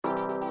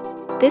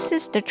This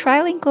is the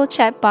Trilingual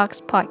Chat Box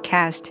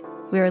podcast.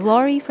 We're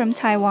Lori from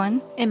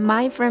Taiwan. And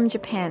Mai from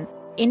Japan.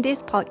 In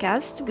this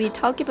podcast, we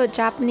talk about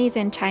Japanese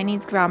and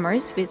Chinese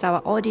grammars with our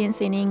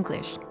audience in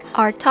English.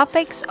 Our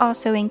topics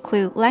also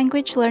include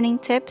language learning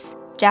tips,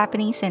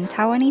 Japanese and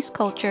Taiwanese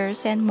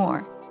cultures, and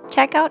more.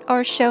 Check out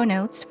our show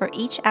notes for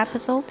each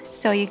episode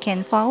so you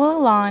can follow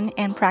along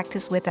and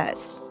practice with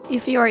us.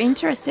 If you are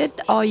interested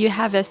or you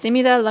have a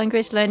similar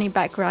language learning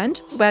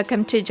background,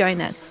 welcome to join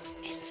us.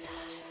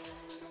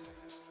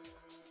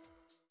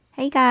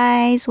 Hey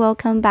guys,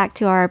 welcome back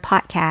to our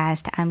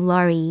podcast. I'm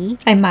Lori.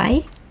 I'm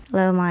Mai.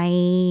 Hello,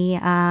 Mai.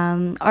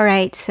 All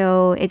right,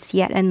 so it's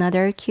yet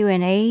another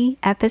Q&A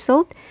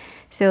episode.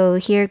 So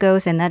here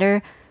goes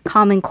another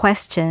common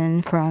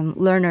question from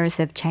learners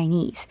of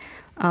Chinese.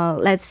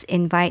 Let's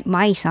invite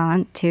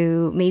Mai-san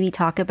to maybe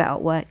talk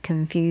about what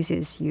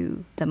confuses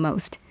you the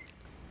most.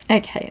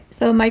 Okay,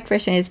 so my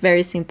question is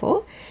very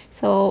simple.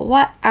 So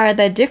what are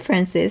the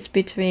differences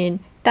between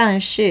但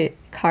是,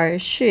可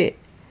是,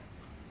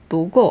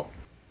不过?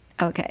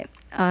 Okay,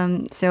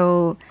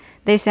 so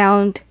they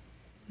sound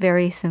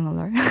very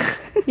similar.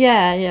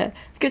 Yeah.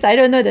 Because I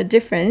don't know the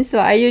difference, so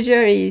I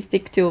usually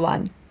stick to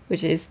one,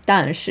 which is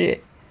但是.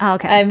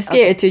 Okay. I'm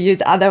scared to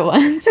use other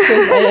ones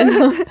because I don't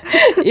know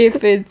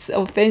if it's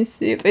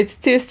offensive, it's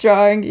too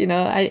strong,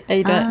 I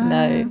don't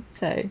know.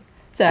 So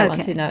I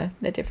want to know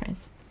the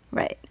difference.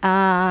 Right.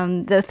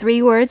 The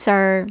three words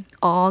are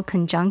all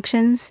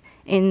conjunctions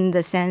in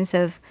the sense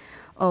of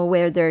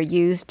where they're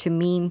used to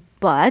mean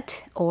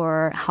but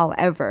or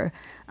however.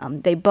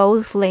 They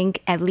both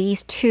link at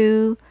least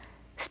two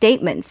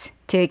statements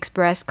to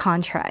express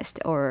contrast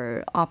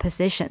or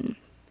opposition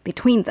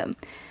between them.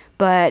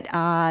 But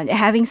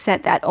having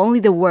said that,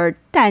 only the word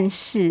但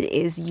是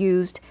is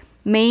used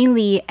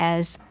mainly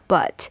as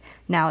but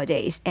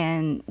nowadays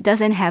and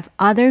doesn't have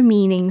other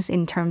meanings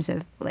in terms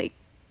of like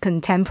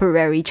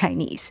contemporary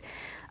Chinese.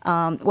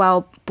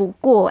 While 不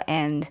过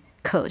and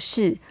可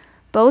是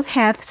both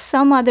have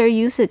some other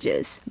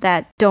usages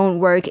that don't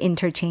work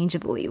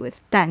interchangeably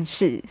with 但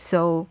是.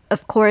 So,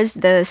 of course,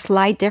 the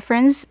slight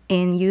difference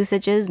in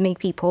usages make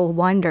people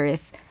wonder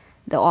if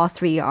all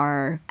three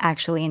are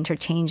actually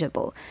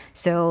interchangeable.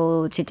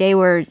 So today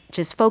we're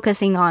just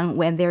focusing on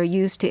when they're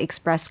used to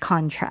express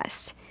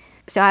contrast.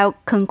 So I'll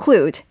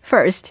conclude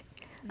first.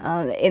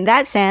 In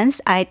that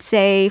sense, I'd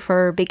say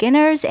for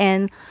beginners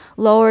and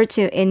lower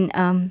to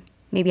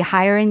maybe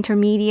higher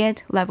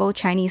intermediate level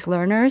Chinese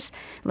learners,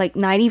 like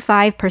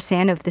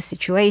 95% of the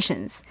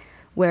situations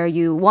where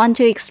you want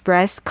to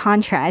express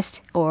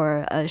contrast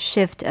or a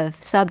shift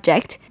of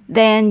subject,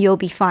 then you'll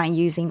be fine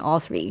using all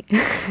three.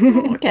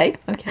 Okay.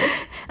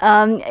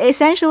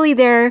 Essentially,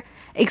 they're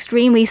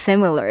extremely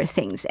similar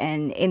things,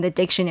 and in the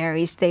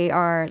dictionaries, they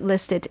are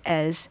listed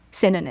as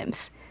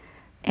synonyms.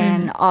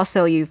 And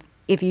also,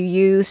 if you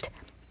used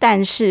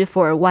但是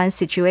for one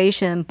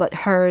situation,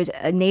 but heard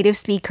a native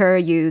speaker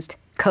used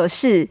可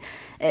是,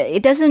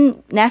 it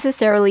doesn't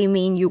necessarily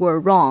mean you were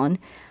wrong,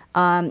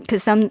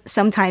 because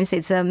sometimes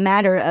it's a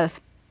matter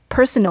of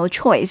personal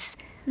choice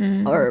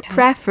or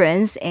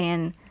preference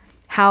and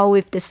how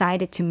we've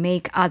decided to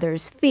make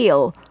others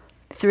feel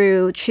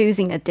through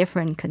choosing a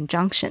different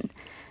conjunction.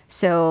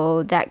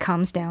 So that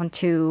comes down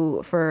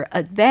to, for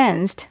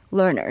advanced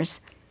learners,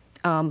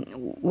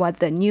 what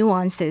the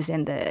nuances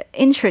and the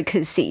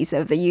intricacies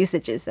of the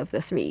usages of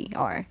the three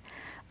are.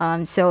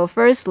 So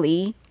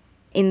firstly,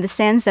 in the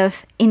sense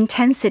of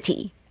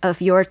intensity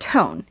of your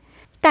tone,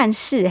 但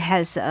是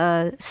has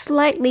a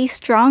slightly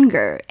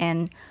stronger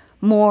and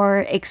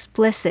more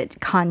explicit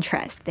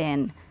contrast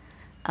than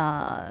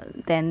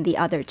the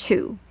other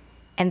two.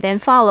 And then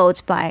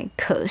followed by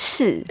可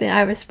是. Then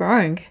I was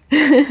wrong.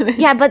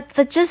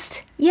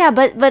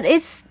 but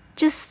it's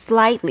just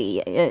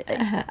slightly.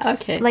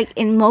 Okay. Like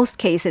in most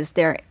cases,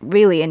 they're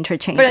really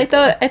interchangeable.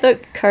 But I thought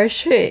可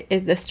是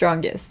is the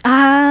strongest.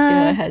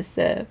 It has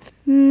the...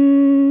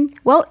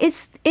 well,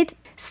 it's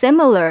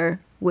similar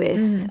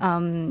with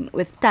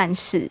但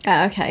是.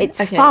 Okay.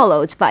 It's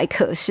followed by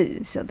可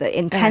是, so the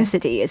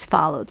intensity is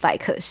followed by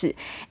可是,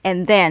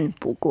 and then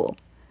不过.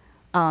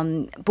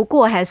 不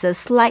过 has a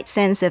slight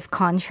sense of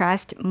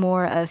contrast,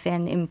 more of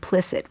an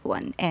implicit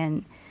one,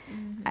 and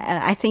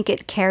I think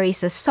it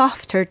carries a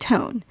softer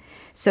tone.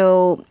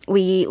 So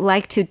we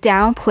like to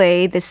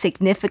downplay the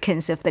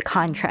significance of the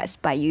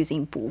contrast by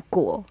using 不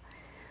过.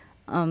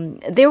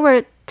 There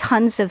were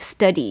tons of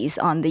studies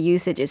on the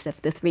usages of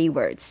the three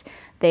words.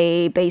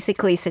 They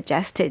basically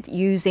suggested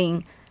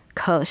using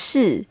可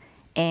是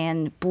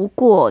and 不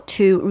过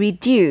to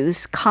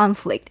reduce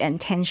conflict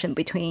and tension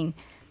between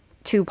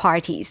two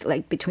parties,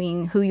 like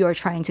between who you're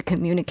trying to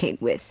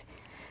communicate with.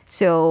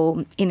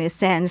 So in a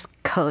sense,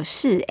 可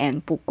是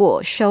and 不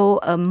过 show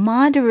a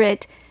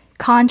moderate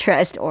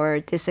contrast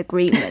or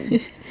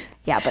disagreement.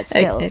 Yeah, but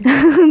still,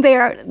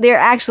 they're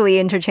actually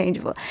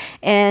interchangeable.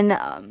 And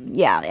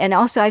and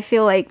also I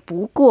feel like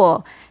不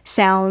过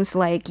sounds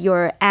like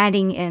you're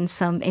adding in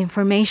some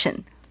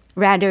information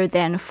rather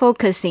than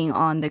focusing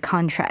on the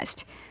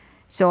contrast.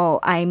 So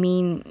I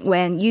mean,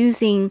 when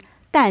using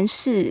但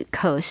是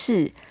可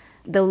是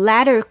the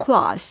latter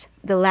clause,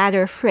 the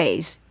latter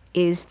phrase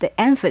is the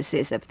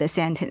emphasis of the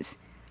sentence.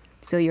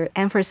 So you're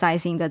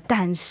emphasizing the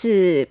但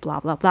是 blah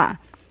blah blah,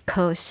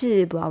 可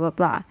是 blah blah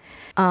blah.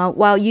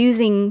 While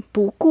using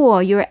不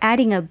过, you're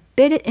adding a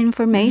bit of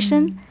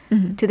information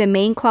to the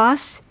main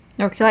clause.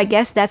 Okay. So I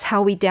guess that's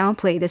how we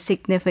downplay the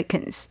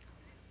significance.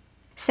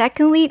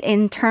 Secondly,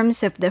 in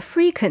terms of the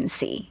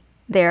frequency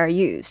they are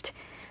used,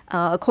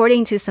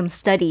 according to some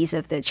studies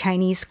of the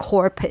Chinese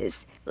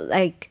corpus,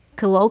 like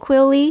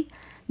colloquially,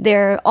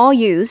 they're all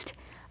used,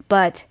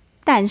 but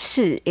但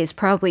是 is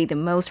probably the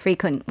most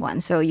frequent one,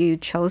 so you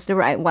chose the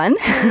right one.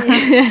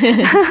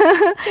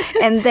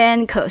 And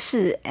then 可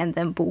是 and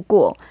then 不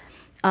过.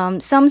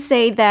 Some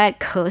say that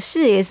可是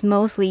is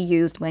mostly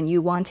used when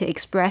you want to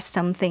express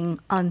something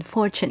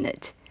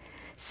unfortunate.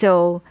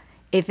 So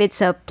if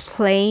it's a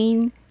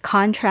plain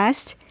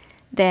contrast,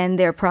 then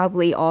they're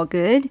probably all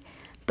good.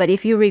 But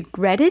if you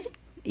regret it,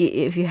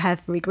 if you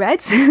have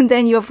regrets,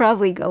 then you'll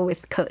probably go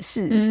with 可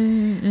是.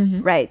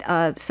 Right.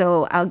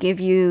 So I'll give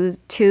you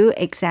 2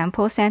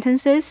 example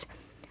sentences.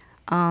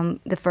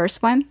 The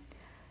first one,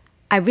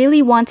 I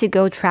really want to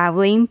go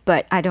traveling,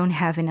 but I don't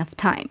have enough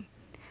time.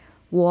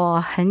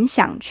 我很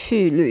想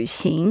去旅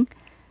行，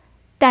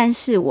但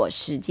是我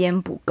时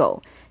间不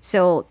够.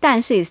 So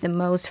但是 is the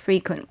most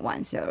frequent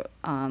one. So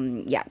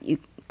yeah, you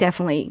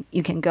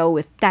can go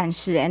with 但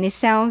是 and it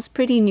sounds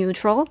pretty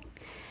neutral.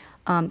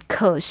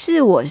 可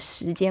是我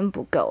时间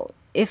不够.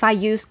 If I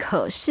use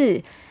可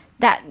是,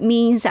 that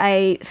means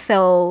I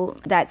feel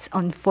that's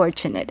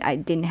unfortunate. I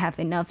didn't have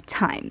enough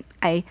time.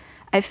 I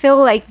feel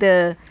like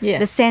the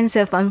sense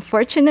of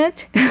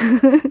unfortunate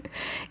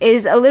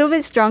is a little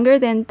bit stronger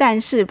than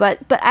但是, but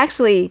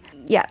actually,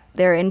 yeah,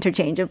 they're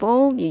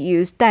interchangeable.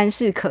 You use 但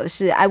是可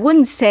是. I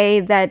wouldn't say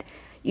that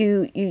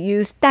you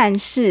use 但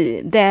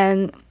是,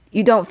 then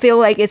you don't feel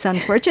like it's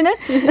unfortunate.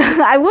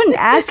 I wouldn't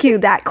ask you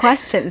that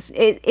questions.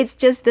 It's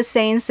just the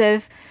sense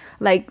of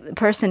like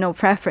personal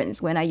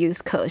preference. When I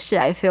use 可是,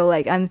 I feel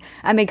like I'm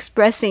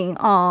expressing,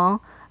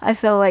 I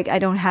feel like I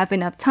don't have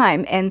enough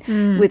time. And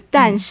with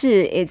但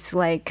是, it's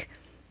like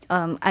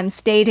I'm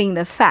stating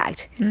the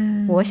fact.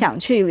 我想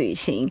去旅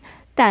行，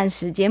但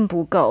时间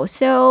不夠.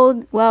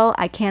 So, well,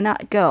 I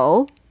cannot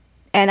go.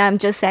 And I'm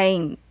just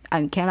saying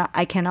I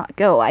cannot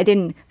go. I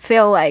didn't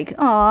feel like,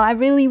 I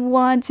really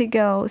want to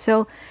go.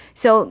 So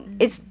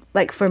it's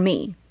like for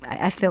me,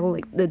 I feel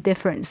like the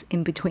difference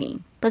in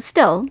between. But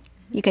still,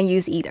 you can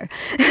use either.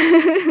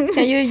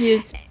 Can you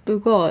use 不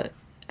过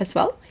as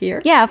well here?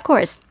 Yeah, of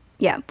course.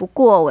 Yeah, 不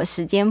过我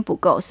时间不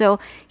夠. So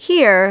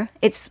here,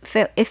 it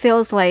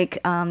feels like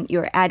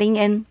you're adding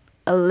in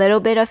a little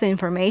bit of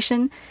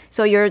information.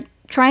 So you're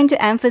trying to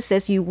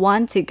emphasize you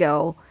want to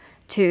go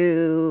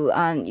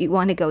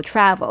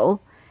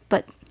travel,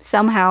 but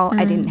somehow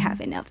I didn't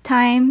have enough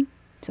time,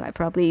 so I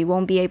probably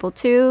won't be able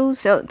to.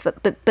 So,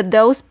 but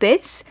those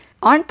bits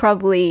aren't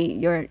probably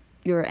your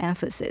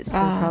emphasis.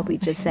 You're probably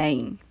just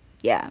saying,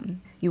 yeah,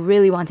 you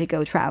really want to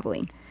go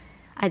traveling.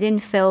 I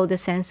didn't feel the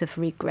sense of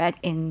regret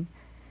in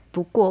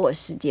不过我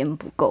时间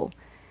不够.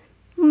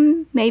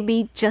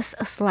 Maybe just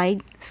a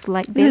slight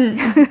bit.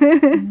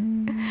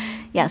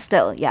 Yeah,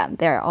 still, yeah,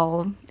 they're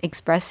all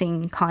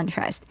expressing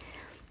contrast.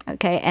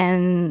 Okay,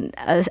 and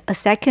a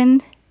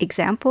second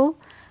example,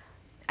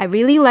 I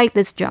really like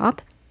this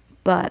job,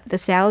 but the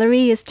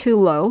salary is too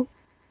low.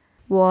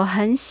 我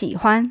很喜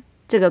欢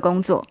这个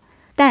工作，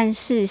但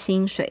是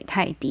薪水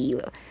太低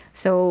了.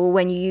 So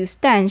when you use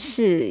但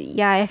是,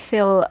 yeah, I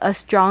feel a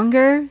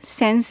stronger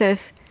sense of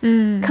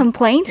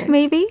complaint,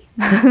 maybe,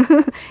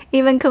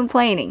 even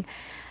complaining.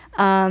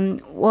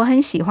 我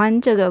很喜欢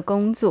这个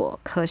工作，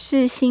可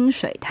是薪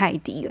水太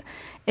低了.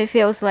 It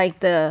feels like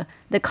the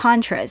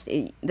contrast,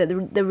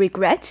 the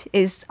regret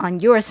is on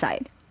your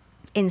side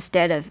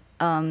instead of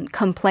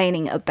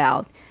complaining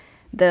about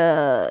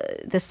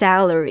the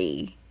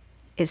salary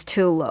is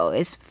too low.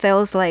 It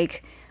feels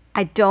like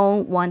I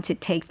don't want to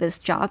take this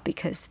job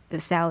because the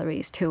salary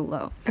is too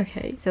low.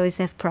 Okay. So it's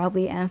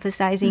probably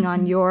emphasizing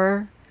on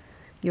your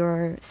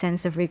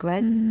sense of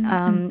regret.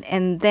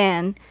 And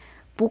then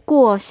不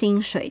过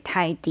薪水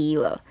太低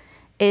了.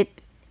 It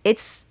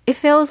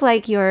feels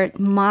like you're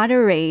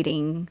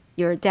moderating,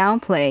 you're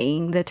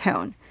downplaying the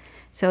tone.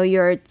 So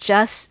you're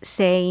just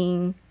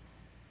saying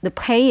the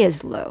pay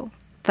is low,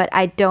 but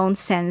I don't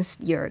sense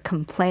you're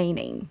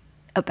complaining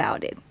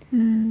about it.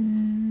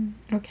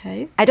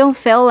 Okay. I don't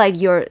feel like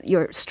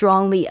you're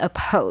strongly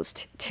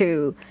opposed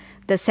to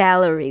the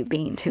salary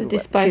being too low.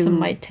 This person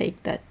might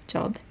take that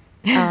job.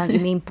 You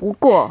mean 不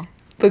过?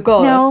 不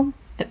过. No.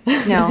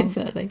 It's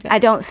not like that. I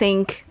don't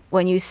think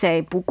when you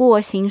say 不过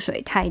薪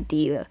水太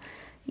低了,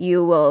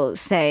 you will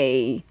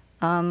say,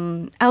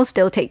 I'll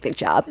still take the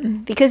job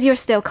because you're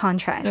still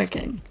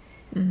contrasting.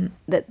 Okay.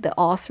 The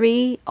all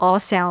three all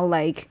sound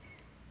like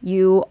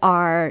you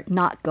are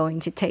not going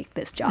to take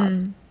this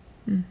job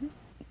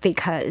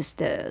because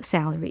the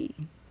salary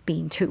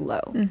being too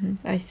low.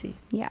 I see.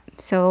 Yeah.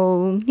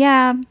 So,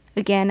 yeah,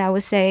 again, I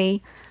would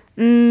say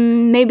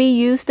maybe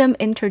use them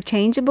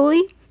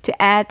interchangeably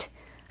to add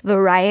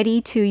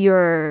variety to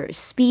your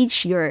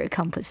speech, your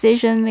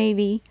composition,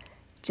 maybe,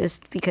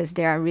 just because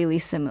they are really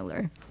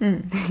similar.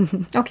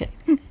 Okay,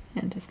 I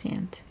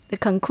understand. The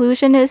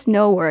conclusion is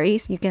no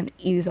worries, you can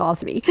use all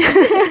three.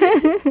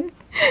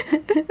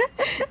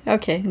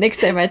 Okay,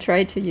 next time I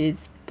try to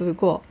use 不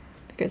过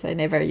because I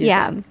never use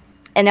Yeah. them.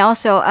 And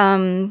also,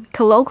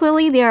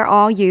 colloquially, they are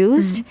all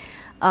used.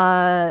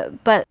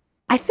 But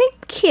I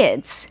think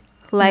kids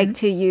like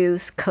to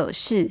use 可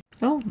是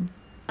Oh,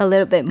 a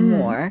little bit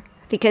more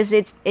because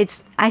it's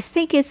I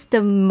think it's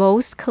the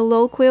most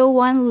colloquial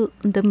one,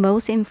 the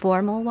most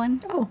informal one.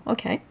 oh,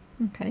 okay,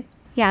 okay.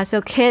 Yeah,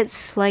 so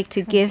kids like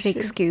to give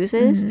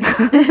excuses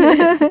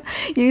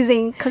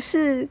using 可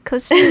是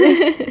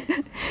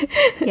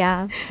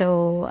Yeah,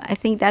 so I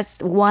think that's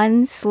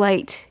one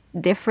slight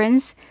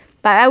difference.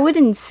 But I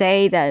wouldn't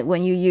say that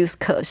when you use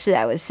可是,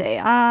 I would say,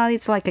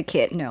 it's like a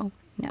kid. No,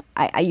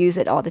 I use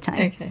it all the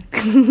time. Okay,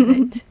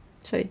 right.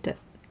 So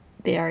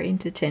they are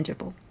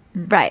interchangeable.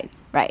 Right.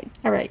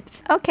 All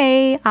right.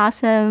 Okay,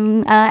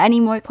 awesome. Any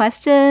more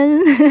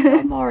questions?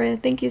 No more.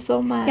 Thank you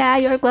so much. Yeah,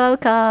 you're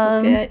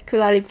welcome. Good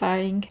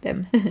clarifying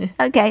them.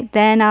 Okay,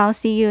 then I'll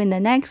see you in the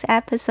next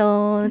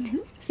episode.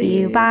 See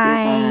you.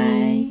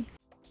 Bye.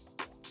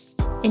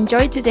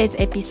 Enjoyed today's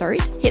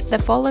episode? Hit the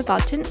follow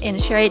button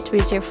and share it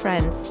with your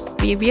friends.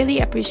 We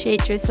really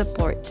appreciate your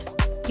support.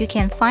 You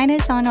can find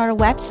us on our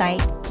website,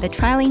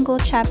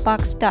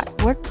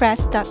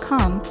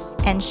 thetrilingualchatbox.wordpress.com,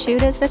 and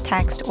shoot us a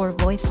text or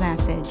voice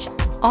message.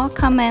 All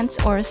comments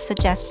or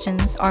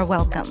suggestions are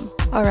welcome.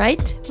 All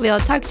right, we'll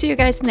talk to you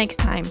guys next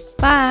time.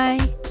 Bye.